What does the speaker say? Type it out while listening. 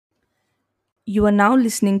You are now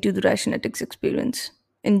listening to the Rationetics Experience.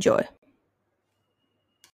 Enjoy.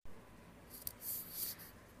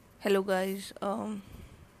 Hello, guys.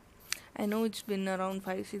 I know it's been around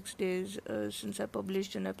 5 6 days since I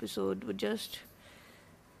published an episode, but just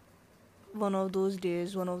one of those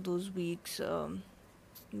days, one of those weeks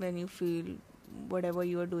when you feel whatever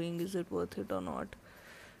you are doing, is it worth it or not?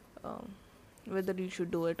 Um, Whether you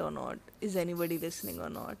should do it or not, is anybody listening or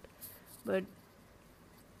not? But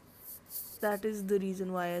that is the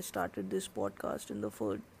reason why I started this podcast in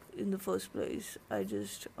the first place. I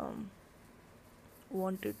just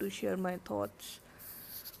wanted to share my thoughts,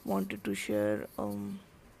 wanted to share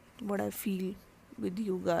what I feel with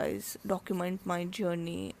you guys, document my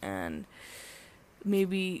journey, and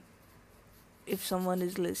maybe if someone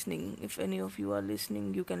is listening, if any of you are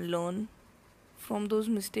listening, you can learn from those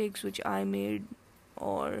mistakes which I made,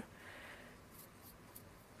 or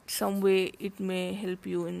some way it may help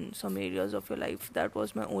you in some areas of your life. That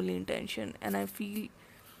was my only intention, and I feel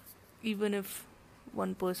even if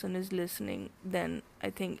one person is listening, then I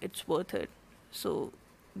think it's worth it. So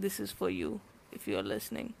this is for you if you are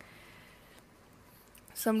listening.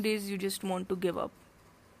 Some days you just want to give up.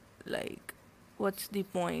 Like, what's the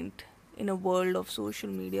point in a world of social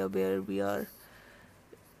media where we are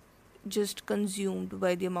just consumed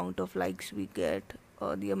by the amount of likes we get,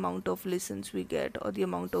 or the amount of listens we get, or the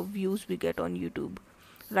amount of views we get on YouTube?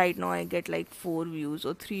 Right now, I get like 4 views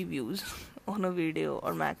or 3 views on a video,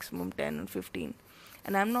 or maximum 10 and 15.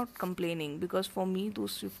 And I'm not complaining, because for me,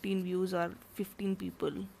 those 15 views are 15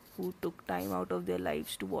 people who took time out of their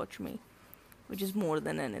lives to watch me, which is more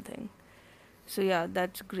than anything. So, yeah,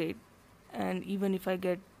 that's great. And even if I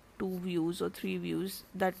get 2 views or 3 views,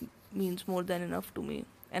 that means more than enough to me.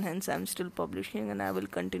 And hence, I'm still publishing, and I will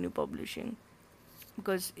continue publishing,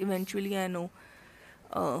 because eventually I know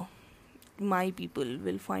uh, my people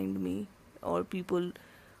will find me, or people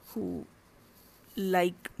who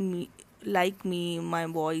like me my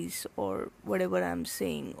voice, or whatever I'm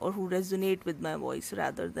saying, or who resonate with my voice,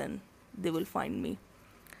 rather than they will find me.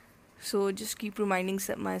 So just keep reminding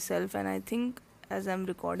myself. And I think as I'm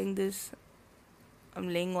recording this, I'm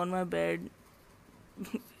laying on my bed,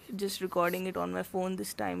 just recording it on my phone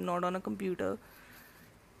this time, not on a computer,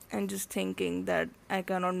 and just thinking that I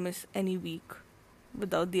cannot miss any week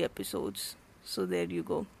without the episodes. So there you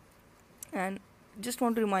go. And just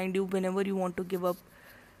want to remind you, whenever you want to give up,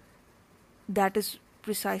 that is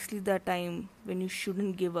precisely the time when you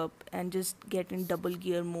shouldn't give up, and just get in double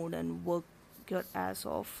gear mode and work your ass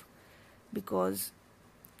off. Because,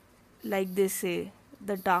 like they say,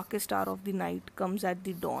 the darkest hour of the night comes at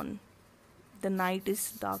the dawn. The night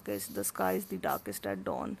is darkest, the sky is the darkest at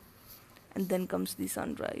dawn, and then comes the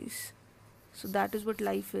sunrise. So that is what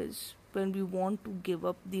life is. When we want to give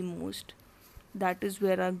up the most, that is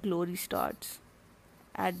where our glory starts.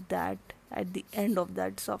 At the end of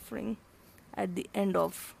that suffering, at the end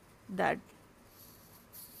of that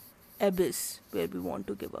abyss where we want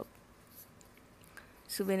to give up.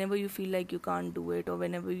 So whenever you feel like you can't do it, or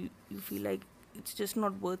whenever you feel like it's just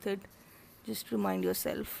not worth it, just remind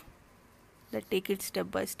yourself that take it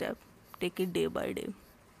step by step, take it day by day.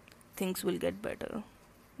 Things will get better.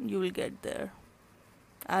 You will get there.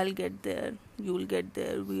 I'll get there. You'll get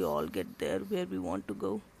there. We all get there where we want to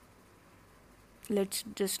go. Let's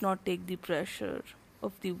just not take the pressure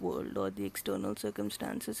of the world or the external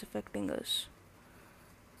circumstances affecting us.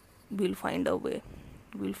 We'll find our way.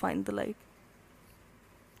 We'll find the light.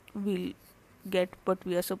 We'll get what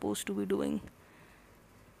we are supposed to be doing.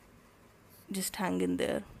 Just hang in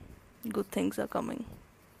there. Good things are coming.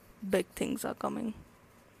 Big things are coming.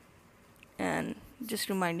 And just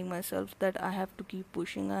reminding myself that I have to keep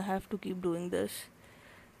pushing. I have to keep doing this,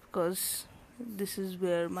 because this is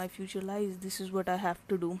where my future lies. This is what I have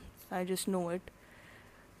to do. I just know it.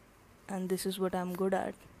 And this is what I'm good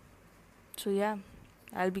at. So yeah,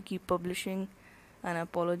 I'll be keep publishing, and I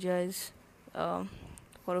apologize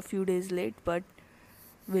for a few days late, but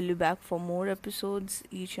we'll be back for more episodes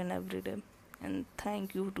each and every day. And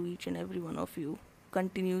thank you to each and every one of you who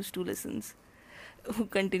continues to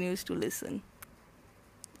listen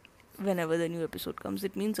whenever the new episode comes.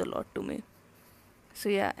 It means a lot to me. So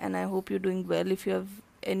yeah, and I hope you're doing well. If you have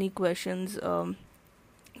any questions,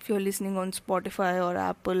 if you're listening on Spotify or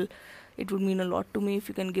Apple, it would mean a lot to me if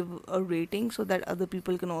you can give a rating, so that other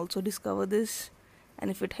people can also discover this.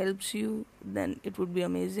 And if it helps you, then it would be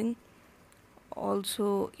amazing.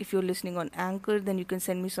 Also, if you're listening on Anchor, then you can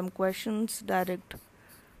send me some questions, direct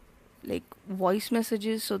like voice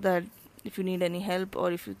messages, so that if you need any help,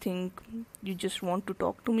 or if you think you just want to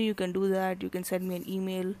talk to me, you can do that. You can send me an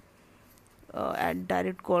email at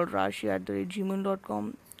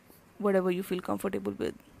directcallrashi@gmail.com. whatever you feel comfortable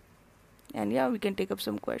with. And yeah, we can take up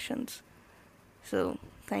some questions. So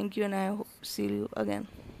thank you, and I see you again.